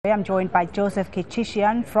I'm joined by Joseph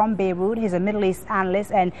Kechichian from Beirut. He's a Middle East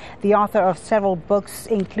analyst and the author of several books,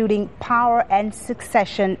 including Power and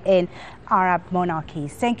Succession in Arab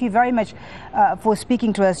Monarchies. Thank you very much for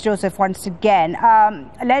speaking to us, Joseph, once again.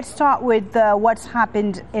 Let's start with what's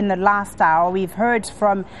happened in the last hour. We've heard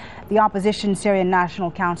from the opposition Syrian National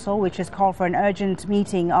Council, which has called for an urgent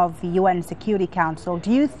meeting of the UN Security Council. Do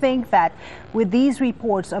you think that with these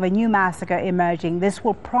reports of a new massacre emerging, this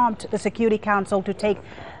will prompt the Security Council to take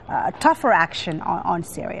tougher action on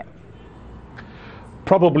Syria?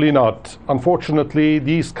 Probably not. Unfortunately,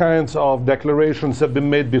 these kinds of declarations have been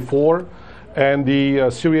made before, and the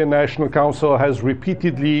Syrian National Council has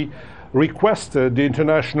repeatedly requested the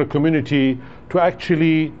international community to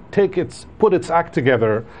actually put its act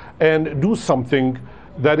together and do something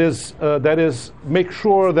that is make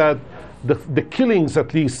sure that the killings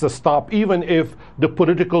at least stop, even if the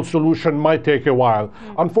political solution might take a while.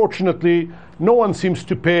 Unfortunately, no one seems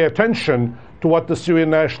to pay attention to what the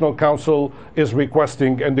Syrian National Council is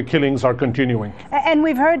requesting, and the killings are continuing. And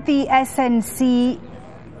we've heard the SNC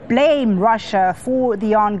blame Russia for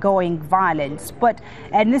the ongoing violence.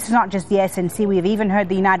 And this is not just the SNC. We've even heard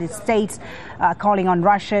the United States calling on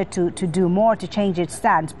Russia to do more, to change its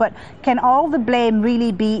stance. But can all the blame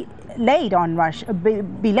really be laid on Russia?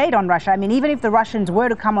 I mean, even if the Russians were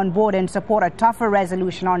to come on board and support a tougher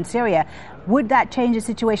resolution on Syria, would that change the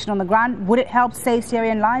situation on the ground? Would it help save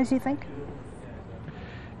Syrian lives, you think?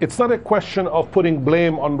 It's not a question of putting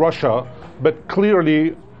blame on Russia, but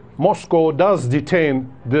clearly Moscow does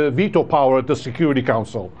detain the veto power at the Security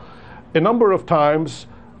Council. A number of times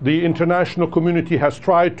the international community has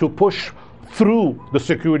tried to push through the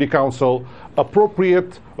Security Council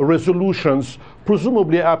appropriate resolutions,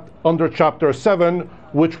 presumably under Chapter 7,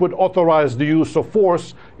 which would authorize the use of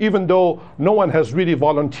force, even though no one has really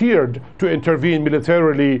volunteered to intervene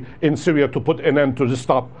militarily in Syria to put an end to the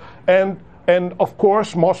stop. And of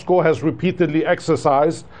course, Moscow has repeatedly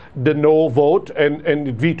exercised the no vote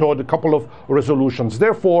and vetoed a couple of resolutions.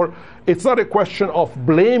 Therefore, it's not a question of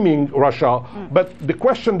blaming Russia, but the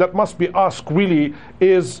question that must be asked really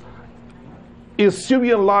is are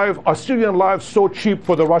Syrian lives so cheap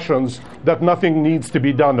for the Russians that nothing needs to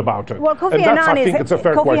be done about it? Well, Kofi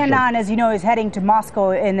Annan, as you know, is heading to Moscow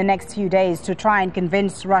in the next few days to try and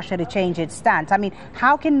convince Russia to change its stance. I mean,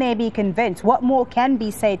 how can they be convinced? What more can be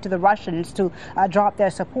said to the Russians to drop their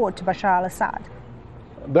support to Bashar al-Assad?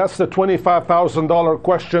 That's the $25,000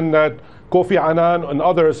 question that Kofi Annan and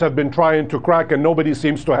others have been trying to crack, and nobody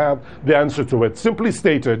seems to have the answer to it. Simply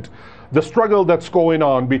stated, the struggle that's going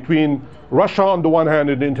on between Russia on the one hand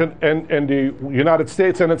and the United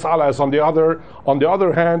States and its allies on the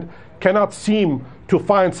other hand, cannot seem to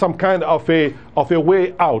find some kind of a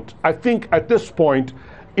way out. I think at this point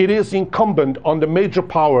it is incumbent on the major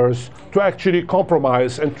powers to actually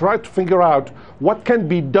compromise and try to figure out what can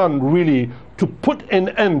be done really to put an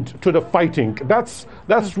end to the fighting. That's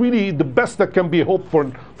really the best that can be hoped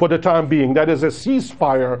for the time being. That is a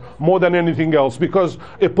ceasefire more than anything else, because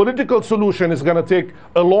a political solution is going to take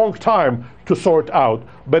a long time to sort out.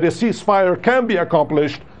 But a ceasefire can be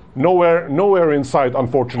accomplished nowhere in sight,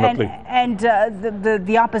 unfortunately. And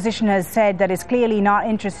the opposition has said that it's clearly not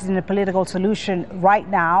interested in a political solution right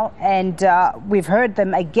now. And we've heard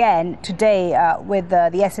them again today with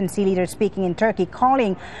the SNC leader speaking in Turkey,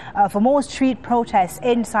 calling for more street protests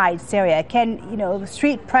inside Syria. Can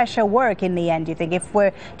street pressure work in the end, do you think? If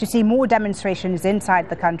we're to see more demonstrations inside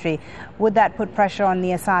the country, would that put pressure on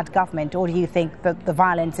the Assad government? Or do you think that the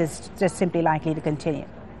violence is just simply likely to continue?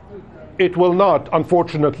 It will not,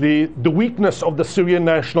 unfortunately. The weakness of the Syrian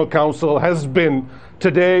National Council has been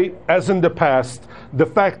today, as in the past, the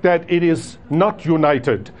fact that it is not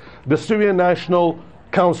united. The Syrian National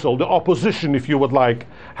Council, the opposition, if you would like,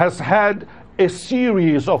 has had a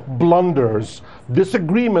series of blunders,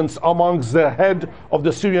 disagreements amongst the head of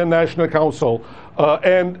the Syrian National Council,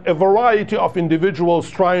 and a variety of individuals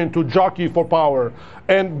trying to jockey for power.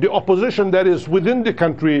 And the opposition that is within the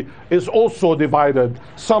country is also divided,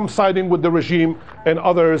 some siding with the regime and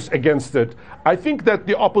others against it. I think that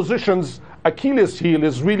the opposition's Achilles heel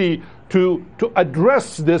is really to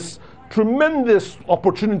address this tremendous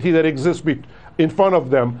opportunity that exists in front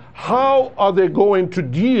of them. How are they going to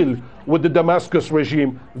deal with the Damascus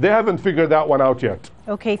regime? They haven't figured that one out yet.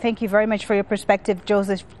 Okay, thank you very much for your perspective,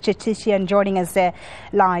 Joseph Kechichian, joining us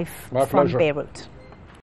live from Beirut.